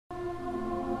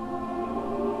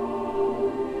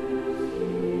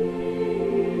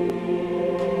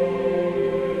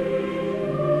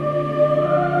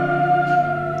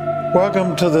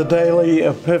Welcome to the daily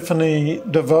Epiphany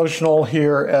devotional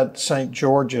here at St.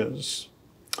 George's.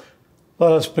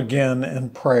 Let us begin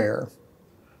in prayer.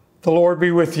 The Lord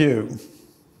be with you.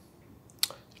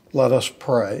 Let us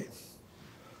pray.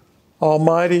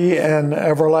 Almighty and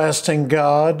everlasting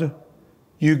God,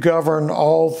 you govern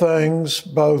all things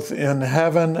both in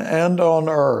heaven and on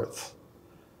earth.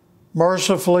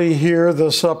 Mercifully hear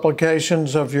the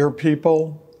supplications of your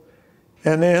people,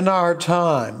 and in our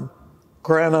time,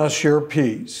 grant us your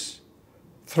peace.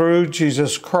 Through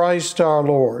Jesus Christ our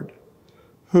Lord,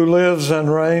 who lives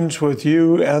and reigns with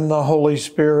you and the Holy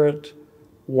Spirit,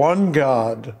 one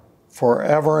God,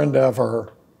 forever and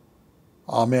ever.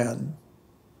 Amen.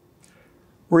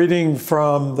 Reading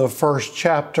from the first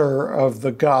chapter of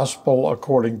the Gospel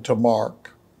according to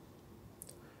Mark.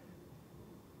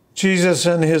 Jesus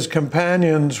and his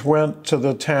companions went to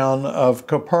the town of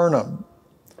Capernaum.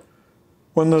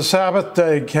 When the Sabbath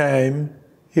day came,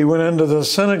 he went into the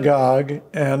synagogue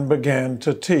and began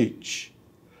to teach.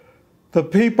 The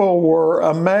people were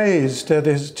amazed at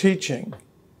his teaching,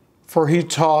 for he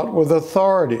taught with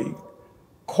authority,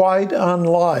 quite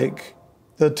unlike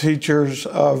the teachers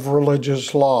of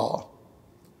religious law.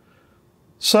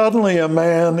 Suddenly, a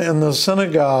man in the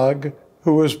synagogue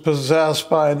who was possessed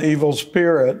by an evil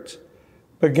spirit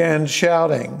began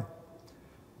shouting,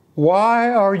 "Why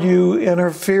are you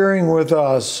interfering with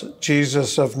us,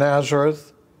 Jesus of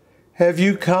Nazareth? Have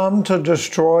you come to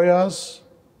destroy us?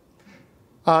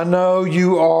 I know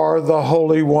you are the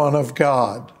Holy One of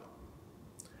God."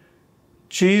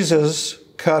 Jesus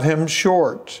cut him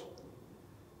short.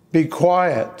 "Be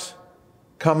quiet.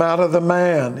 Come out of the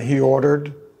man," he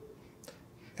ordered.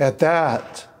 At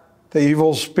that, the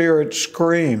evil spirit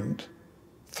screamed,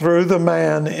 threw the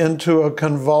man into a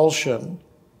convulsion,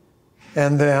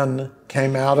 and then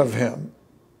came out of him.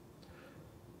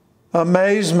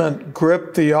 Amazement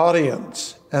gripped the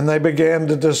audience, and they began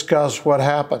to discuss what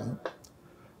happened.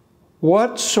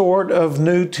 "What sort of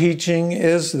new teaching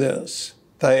is this?"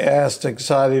 they asked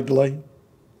excitedly.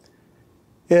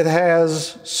 "It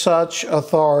has such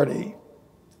authority.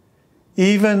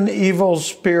 Even evil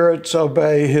spirits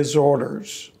obey his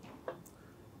orders."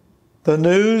 The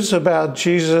news about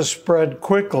Jesus spread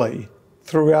quickly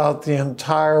throughout the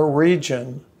entire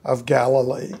region of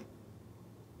Galilee.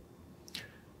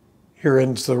 Here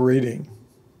ends the reading.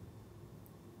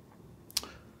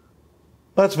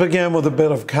 Let's begin with a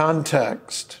bit of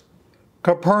context.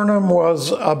 Capernaum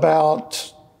was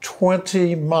about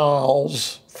 20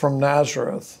 miles from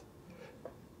Nazareth.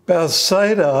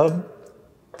 Bethsaida,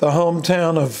 the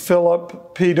hometown of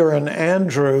Philip, Peter, and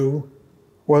Andrew,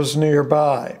 was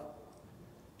nearby.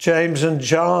 James and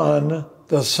John,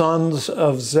 the sons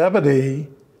of Zebedee,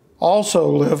 also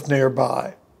lived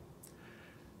nearby.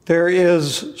 There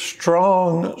is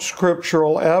strong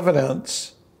scriptural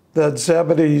evidence that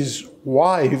Zebedee's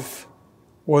wife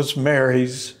was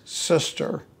Mary's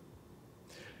sister.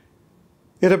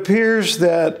 It appears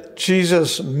that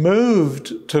Jesus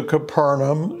moved to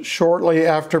Capernaum shortly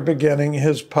after beginning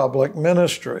his public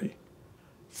ministry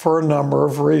for a number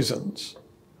of reasons.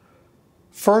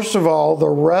 First of all, the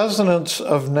residents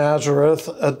of Nazareth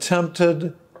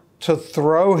attempted to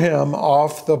throw him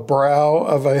off the brow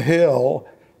of a hill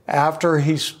after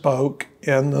he spoke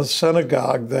in the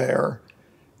synagogue there,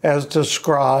 as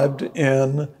described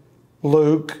in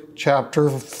Luke chapter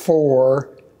 4,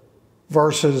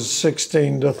 verses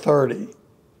 16 to 30.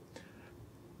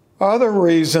 Other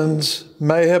reasons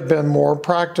may have been more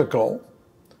practical.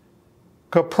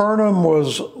 Capernaum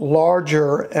was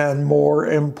larger and more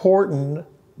important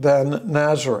than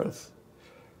Nazareth.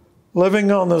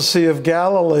 Living on the Sea of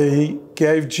Galilee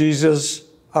gave Jesus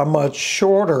a much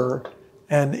shorter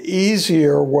and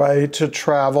easier way to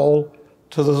travel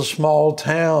to the small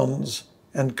towns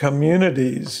and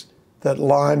communities that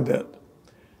lined it.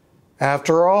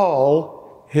 After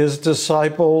all, his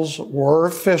disciples were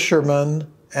fishermen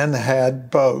and had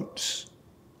boats.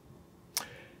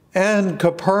 And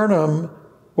Capernaum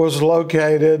was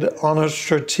located on a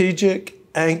strategic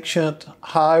ancient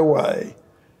highway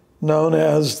known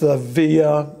as the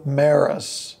Via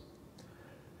Maris.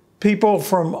 People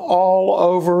from all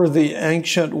over the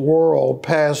ancient world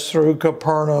passed through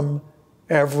Capernaum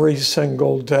every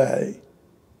single day.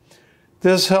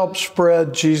 This helped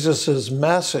spread Jesus'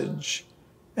 message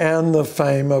and the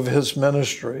fame of his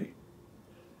ministry.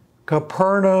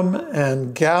 Capernaum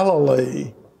and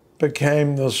Galilee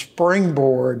became the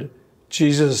springboard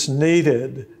Jesus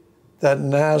needed that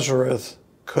Nazareth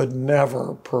could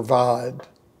never provide.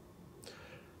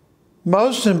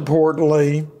 Most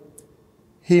importantly,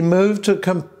 he moved to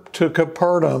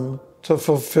Capernaum to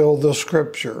fulfill the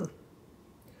scripture.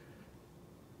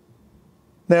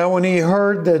 Now when he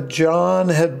heard that John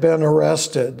had been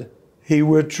arrested, he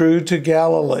withdrew to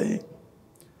Galilee.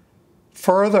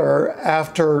 Further,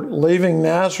 after leaving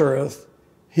Nazareth,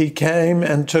 he came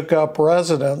and took up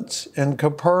residence in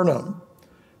Capernaum,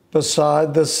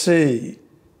 beside the sea,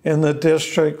 in the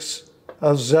districts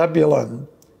of Zebulun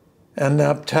and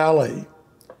Naphtali,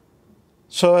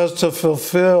 so as to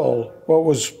fulfill what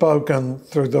was spoken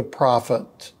through the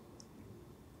prophet,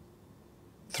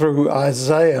 through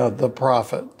Isaiah the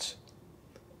prophet.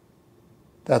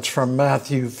 That's from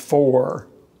Matthew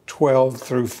 4:12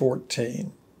 through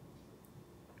 14.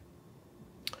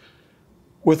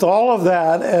 With all of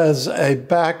that as a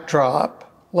backdrop,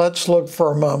 let's look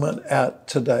for a moment at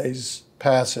today's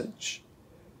passage.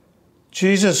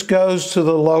 Jesus goes to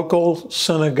the local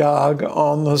synagogue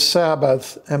on the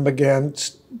Sabbath and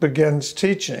begins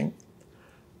teaching,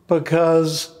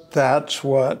 because that's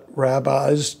what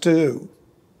rabbis do.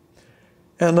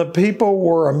 And the people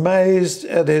were amazed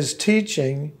at his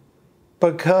teaching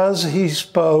because he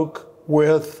spoke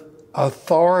with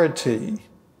authority,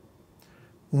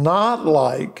 not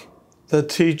like the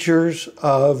teachers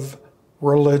of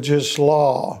religious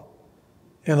law.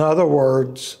 In other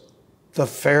words, the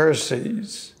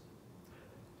Pharisees.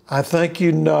 I think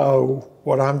you know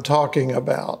what I'm talking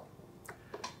about.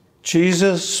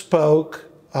 Jesus spoke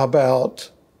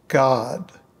about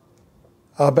God,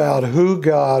 about who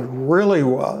God really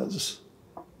was,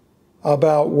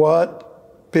 about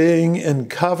what being in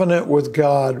covenant with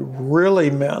God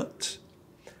really meant,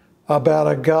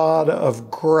 about a God of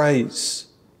grace,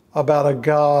 about a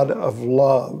God of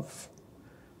love.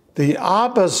 The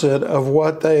opposite of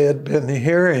what they had been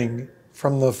hearing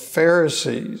from the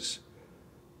Pharisees,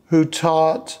 who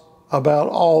taught about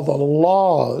all the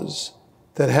laws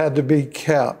that had to be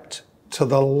kept to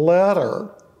the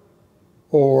letter,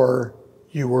 or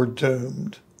you were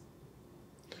doomed.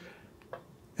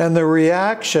 And the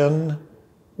reaction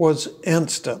was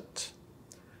instant.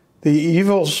 The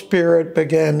evil spirit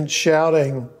began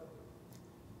shouting,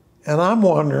 and I'm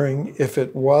wondering if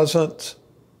it wasn't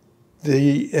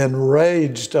the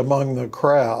enraged among the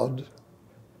crowd,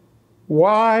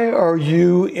 "Why are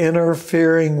you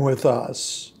interfering with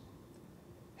us?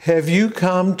 Have you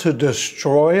come to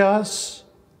destroy us?"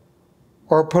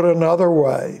 Or put another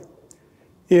way,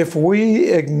 if we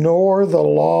ignore the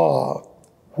law,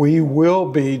 we will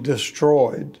be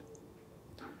destroyed.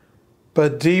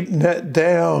 But deep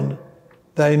down,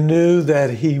 they knew that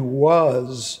he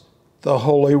was the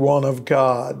Holy One of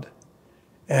God,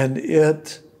 and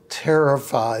it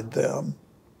terrified them.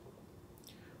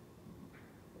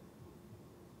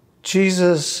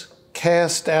 Jesus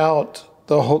cast out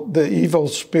the evil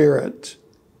spirit.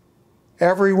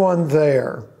 Everyone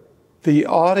there, the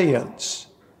audience,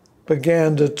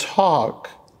 began to talk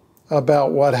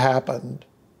about what happened.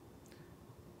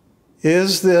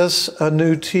 Is this a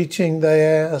new teaching, they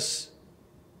asked?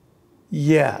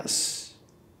 Yes.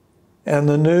 And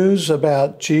the news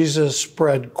about Jesus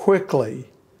spread quickly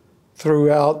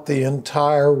throughout the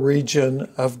entire region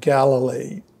of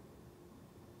Galilee.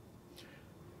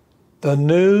 The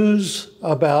news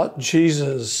about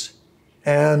Jesus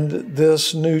and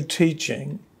this new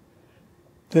teaching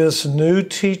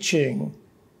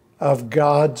of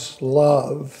God's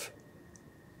love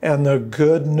and the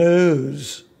good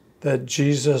news that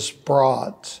Jesus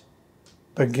brought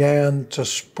began to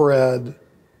spread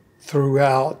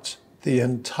throughout the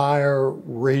entire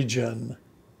region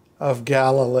of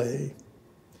Galilee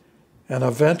and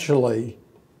eventually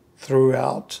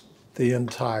throughout the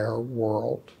entire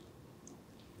world.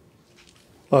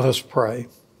 Let us pray.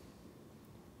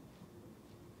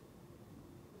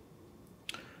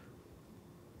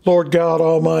 Lord God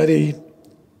Almighty,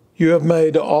 you have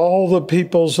made all the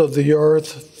peoples of the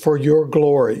earth for your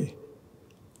glory,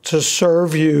 to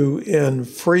serve you in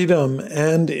freedom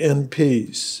and in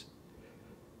peace.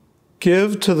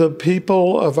 Give to the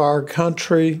people of our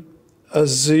country a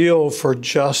zeal for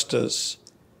justice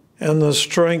and the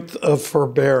strength of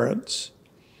forbearance,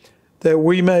 that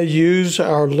we may use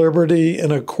our liberty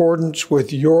in accordance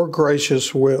with your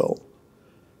gracious will,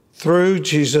 through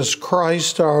Jesus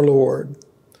Christ our Lord,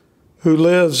 who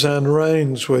lives and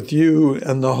reigns with you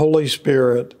and the Holy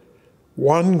Spirit,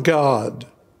 one God,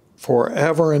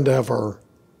 forever and ever.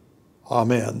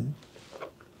 Amen.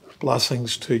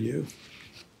 Blessings to you.